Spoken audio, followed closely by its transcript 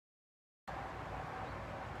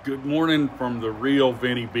Good morning from the real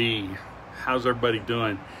Vinny B. How's everybody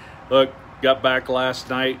doing? Look, got back last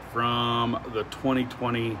night from the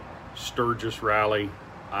 2020 Sturgis rally.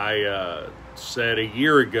 I said a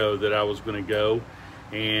year ago that I was going to go,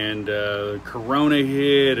 and Corona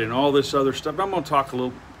hit and all this other stuff. I'm going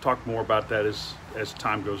to talk more about that as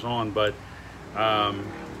time goes on. But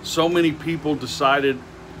so many people decided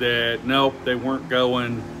that nope, they weren't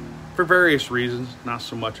going for various reasons. Not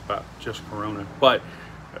so much about just Corona, but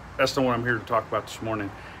that's not what I'm here to talk about this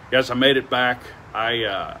morning. Guys, I made it back.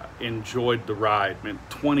 I enjoyed the ride. Man,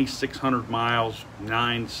 2,600 miles,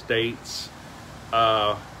 9 states.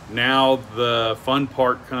 Now the fun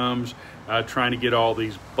part comes, trying to get all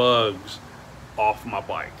these bugs off my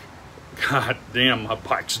bike. God damn, my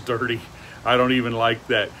bike's dirty. I don't even like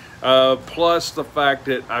that. Plus the fact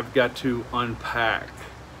that I've got to unpack.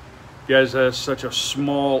 Guys, that's such a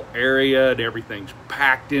small area and everything's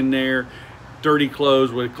packed in there. Dirty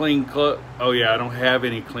clothes with clean clothes. Oh yeah, I don't have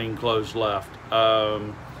any clean clothes left.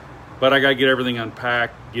 But I gotta get everything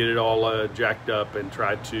unpacked, get it all jacked up, and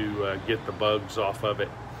try to get the bugs off of it.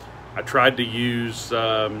 I tried to use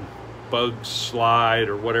bug slide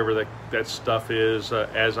or whatever that stuff is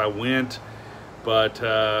as I went, but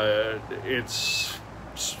it's,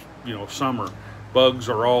 you know, summer. Bugs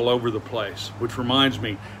are all over the place, which reminds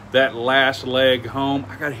me, that last leg home,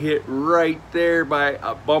 I got hit right there by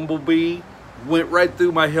a bumblebee. Went right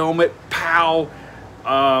through my helmet. Pow!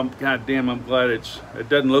 God damn, I'm glad it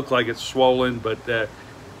doesn't look like it's swollen, but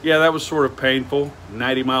yeah, that was sort of painful.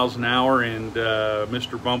 90 miles an hour, and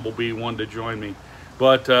Mr. Bumblebee wanted to join me.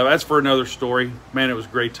 But that's for another story. Man, it was a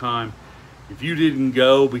great time. If you didn't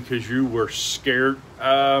go because you were scared,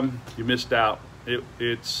 you missed out. It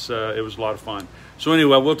was a lot of fun. So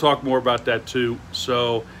anyway, we'll talk more about that too.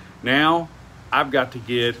 So now I've got to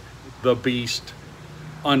get the beast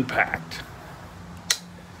unpacked.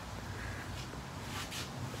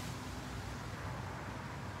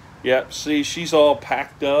 Yep, see, she's all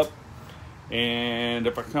packed up, and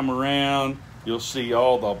if I come around, you'll see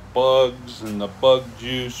all the bugs and the bug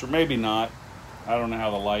juice, or maybe not. I don't know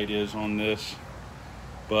how the light is on this,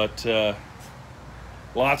 but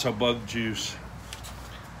lots of bug juice,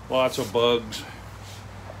 lots of bugs.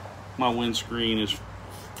 My windscreen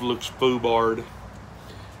looks foobarred.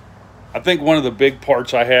 I think one of the big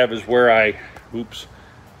parts I have is where I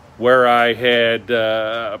had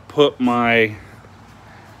put my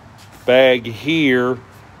bag here.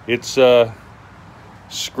 It's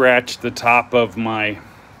scratched the top of my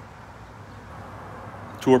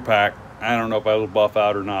tour pack. I don't know if it'll buff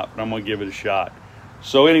out or not, but I'm gonna give it a shot.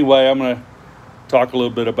 So anyway, I'm gonna talk a little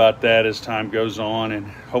bit about that as time goes on, and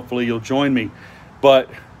hopefully you'll join me. But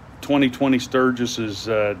 2020 Sturgis is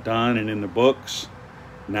done and in the books.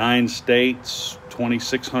 9 states,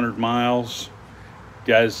 2,600 miles.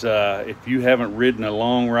 Guys, if you haven't ridden a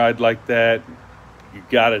long ride like that, you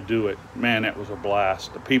got to do it. Man, that was a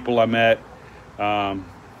blast. The people I met,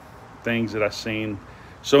 things that I seen.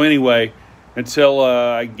 So anyway, until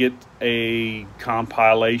I get a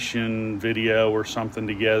compilation video or something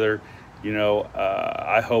together, you know,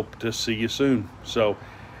 I hope to see you soon. So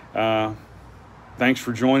thanks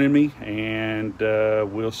for joining me, and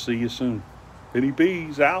we'll see you soon. Vinny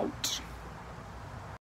B's out.